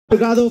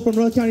Madrugado from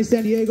North County,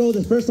 San Diego.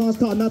 This first song is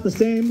called Not the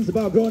Same. It's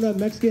about growing up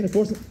Mexican and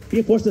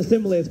being forced to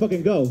assimilate. Let's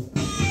fucking go.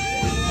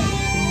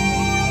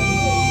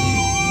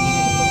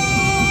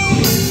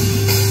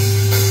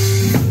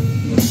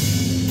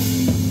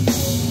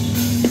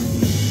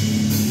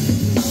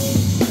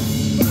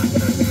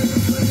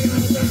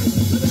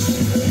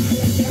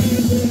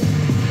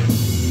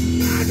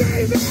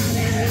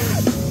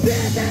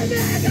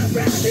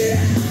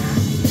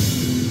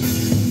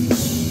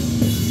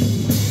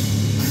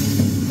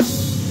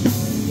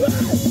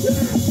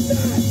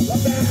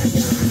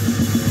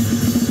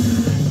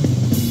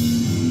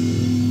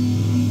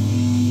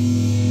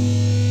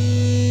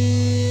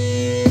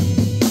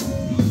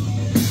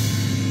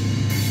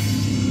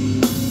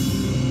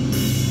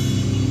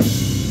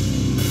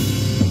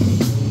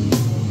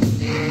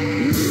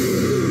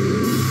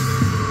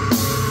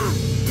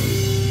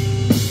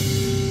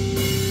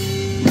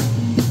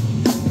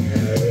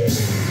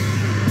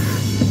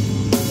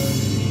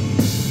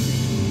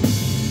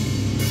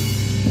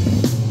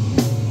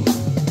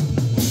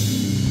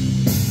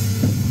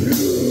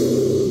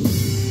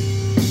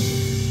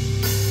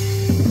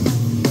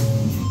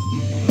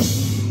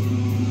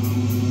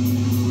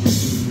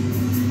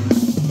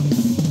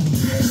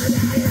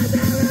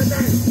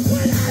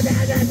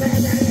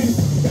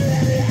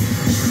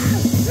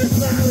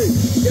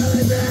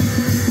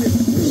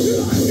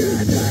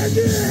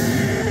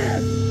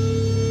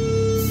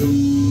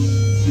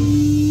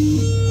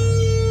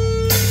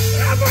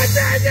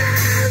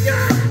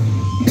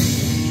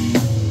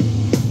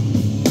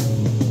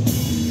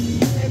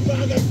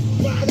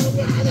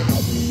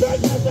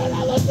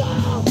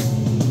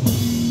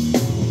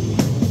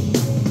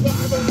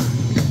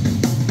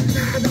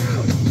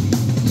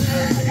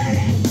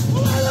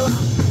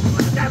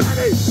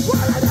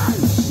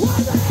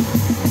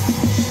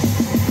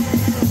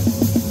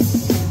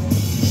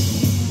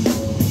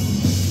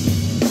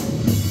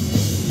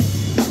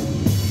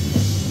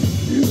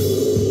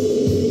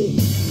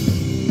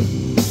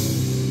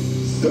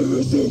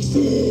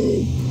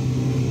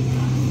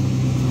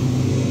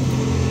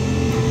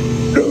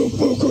 No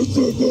focus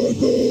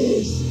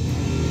survivors.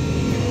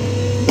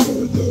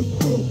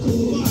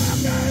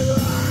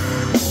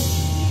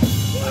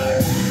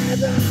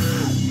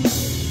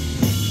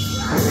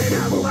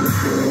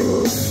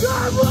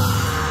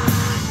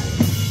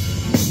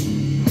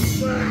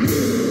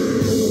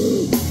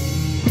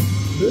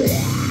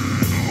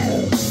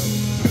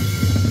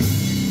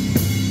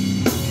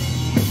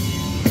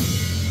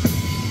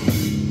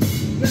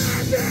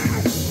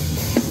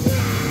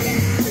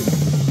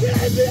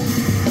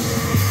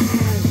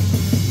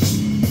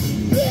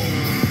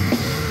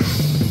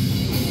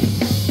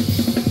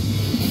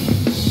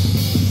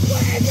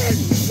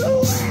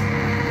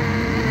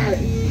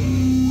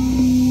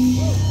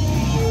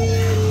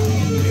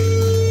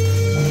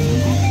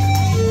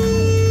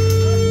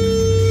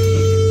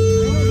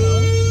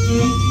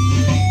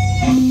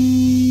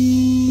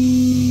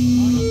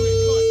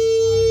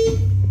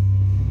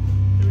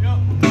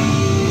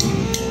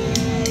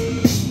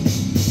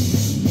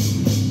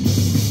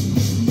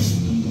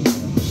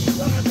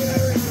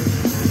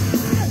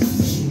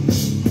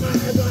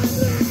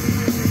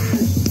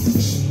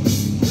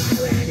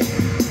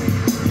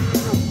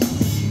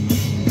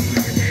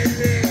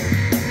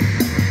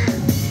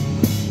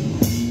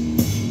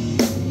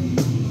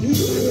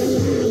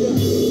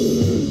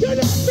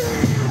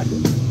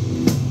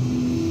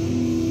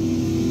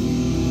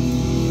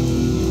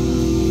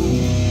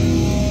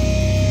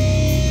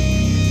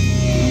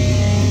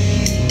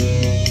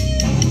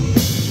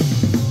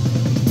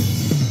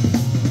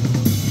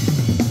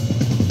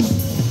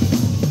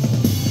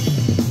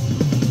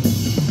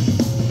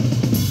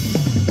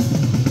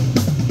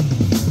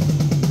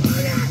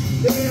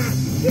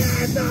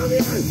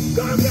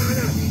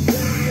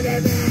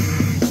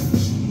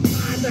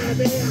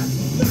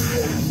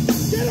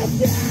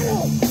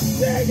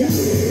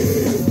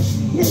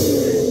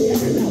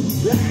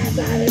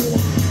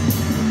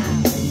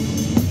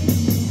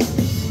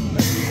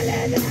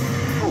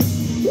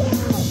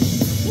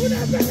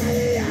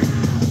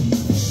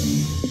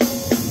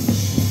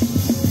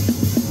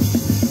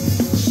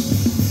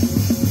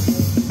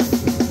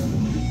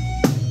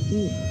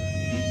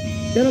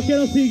 Ya no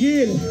quiero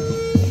seguir.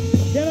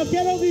 Ya no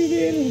quiero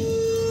vivir.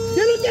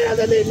 Ya no quiero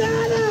vivir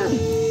nada.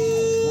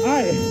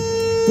 Alright,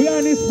 we got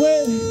a new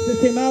split that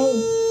came out.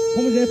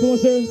 Homies and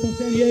Influencer from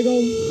San Diego.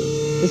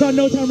 It's on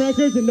No Time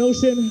Records and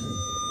Notion.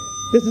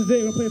 This is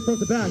it. We're gonna play it front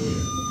to back.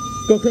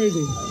 Go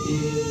crazy.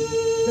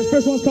 This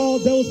first one's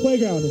called Devil's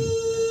Playground.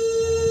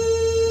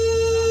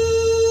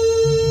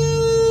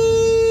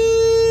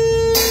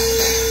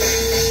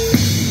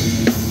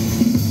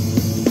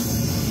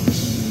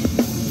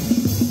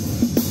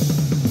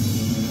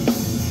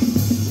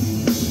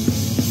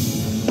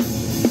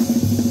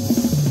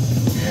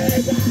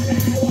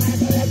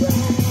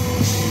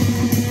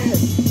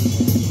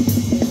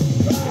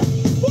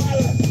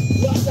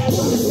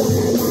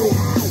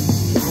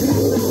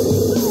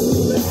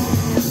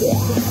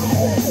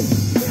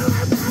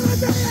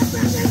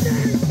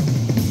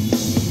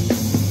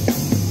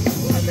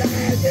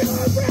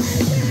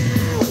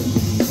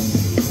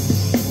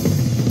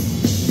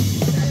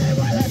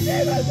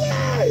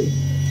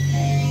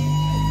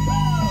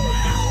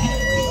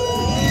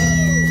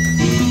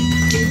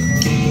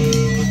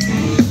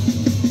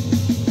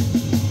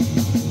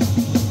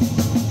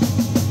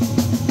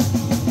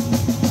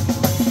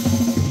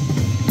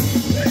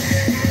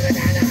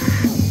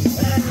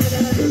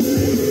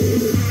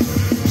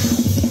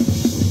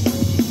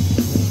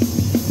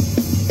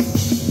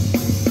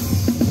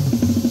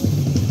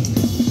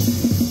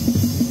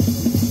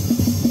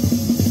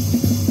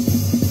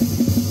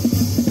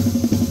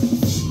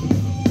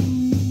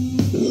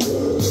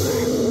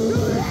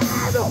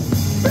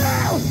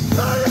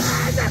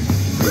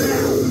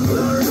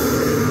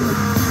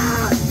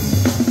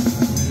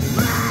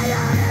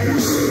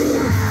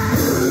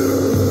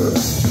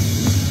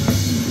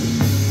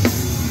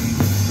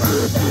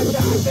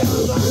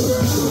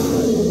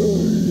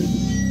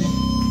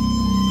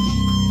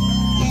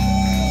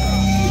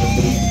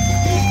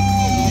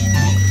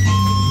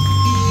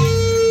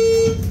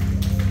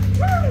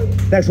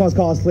 Next one's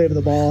called Slave to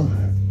the Ball.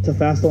 It's a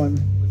fast one.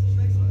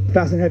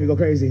 Fast and heavy, go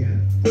crazy.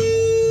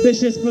 This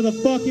shit's for the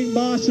fucking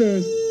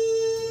moshers.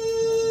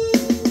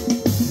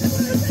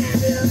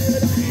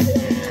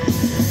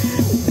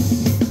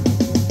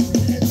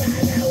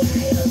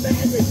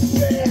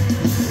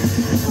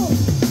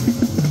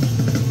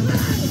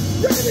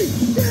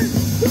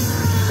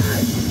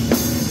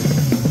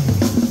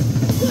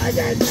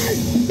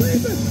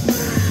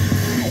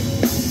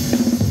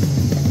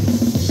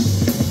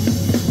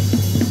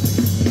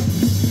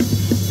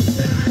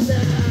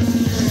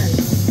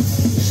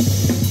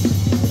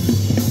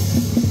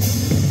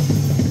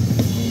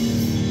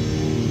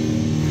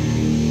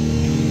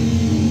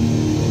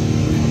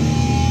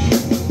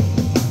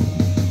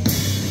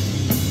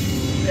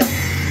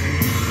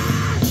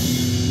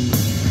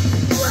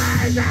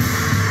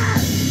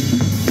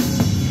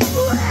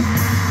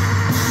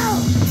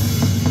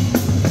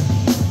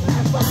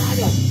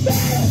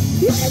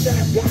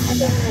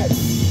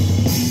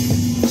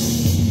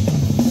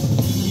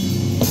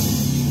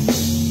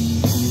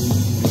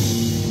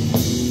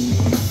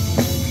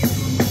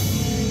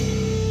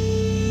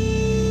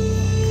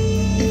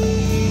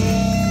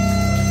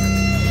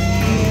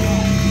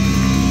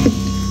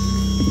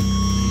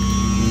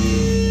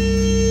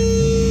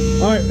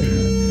 Alright,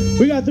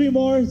 we got 3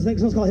 more. This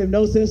next one's called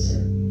Hypnosis.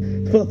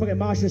 It's for the fucking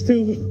moshers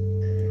too.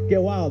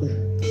 Get wild.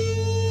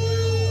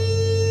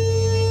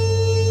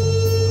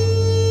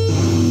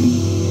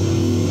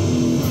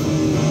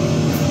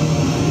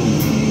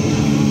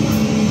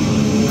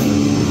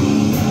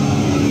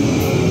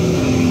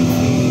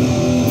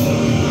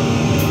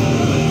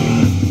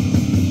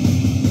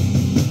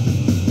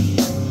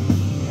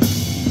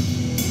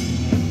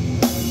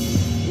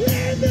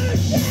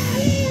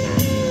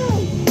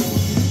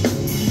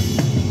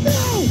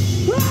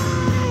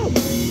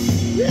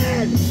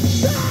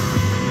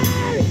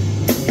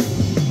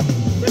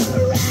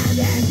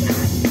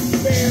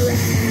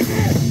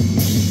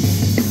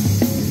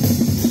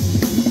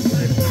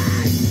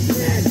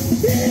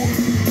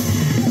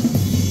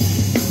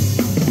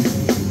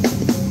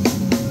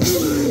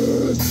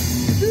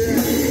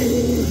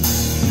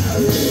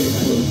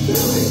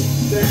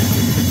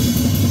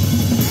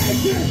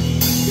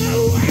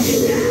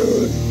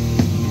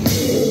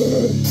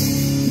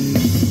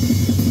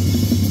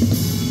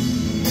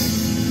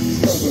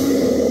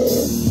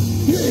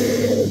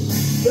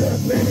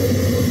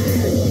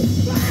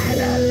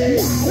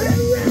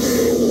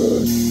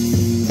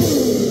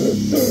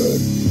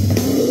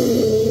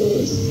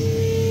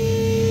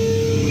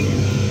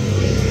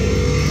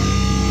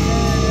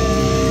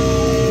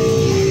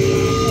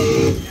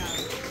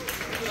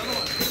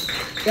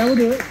 Yeah, we'll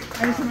do it.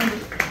 I just remember.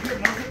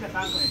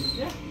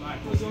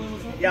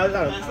 Yeah, I was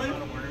on.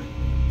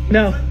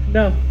 No.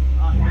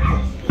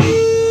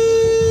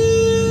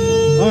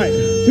 All right,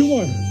 2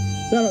 more.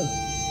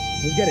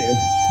 Let's get it.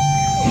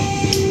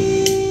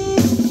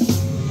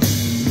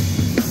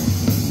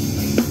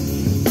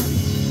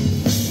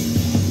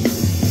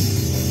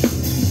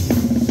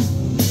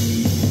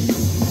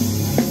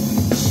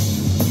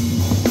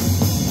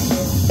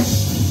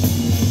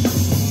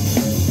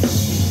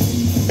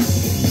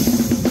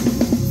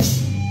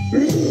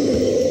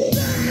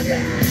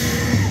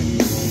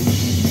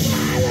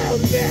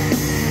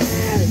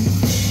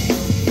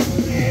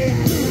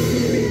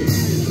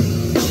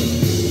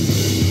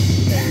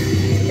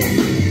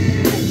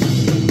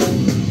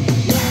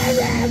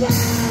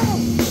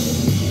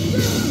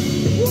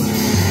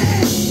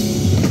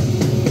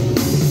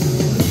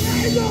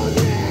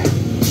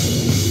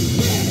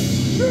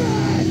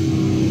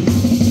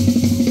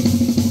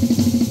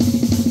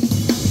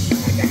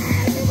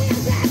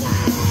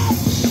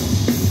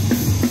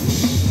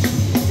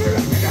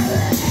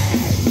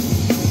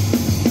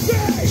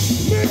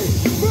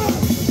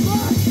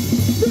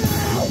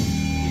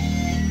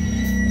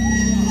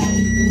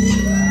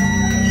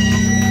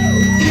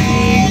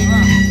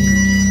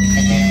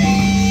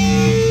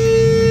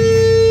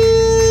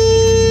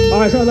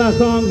 Alright, so our last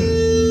song.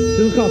 This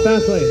is called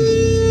Fast Lane.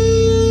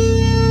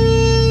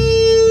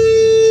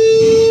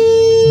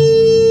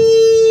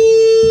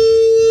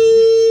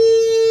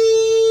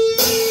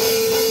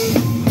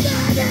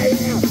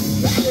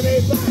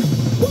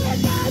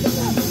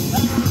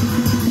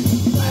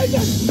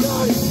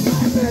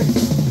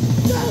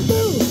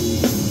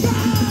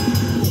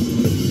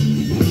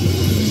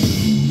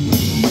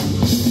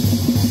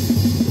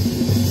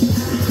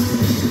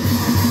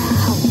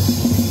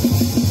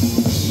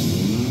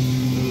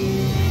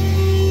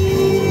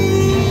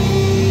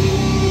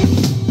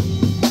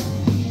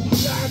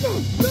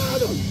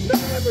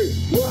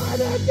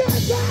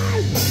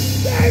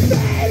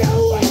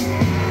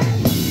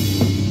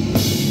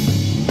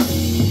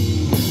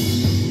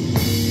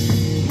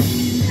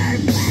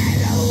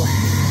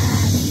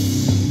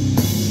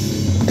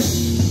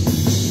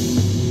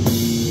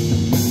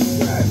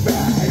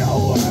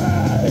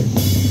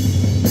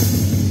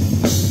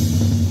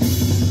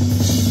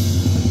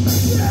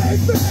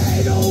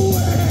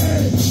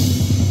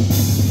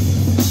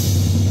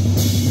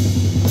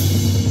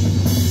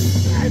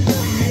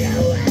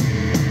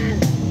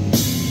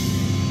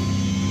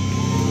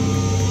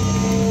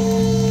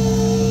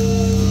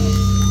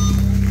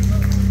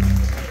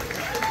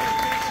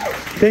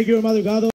 Thank you, Madrugado.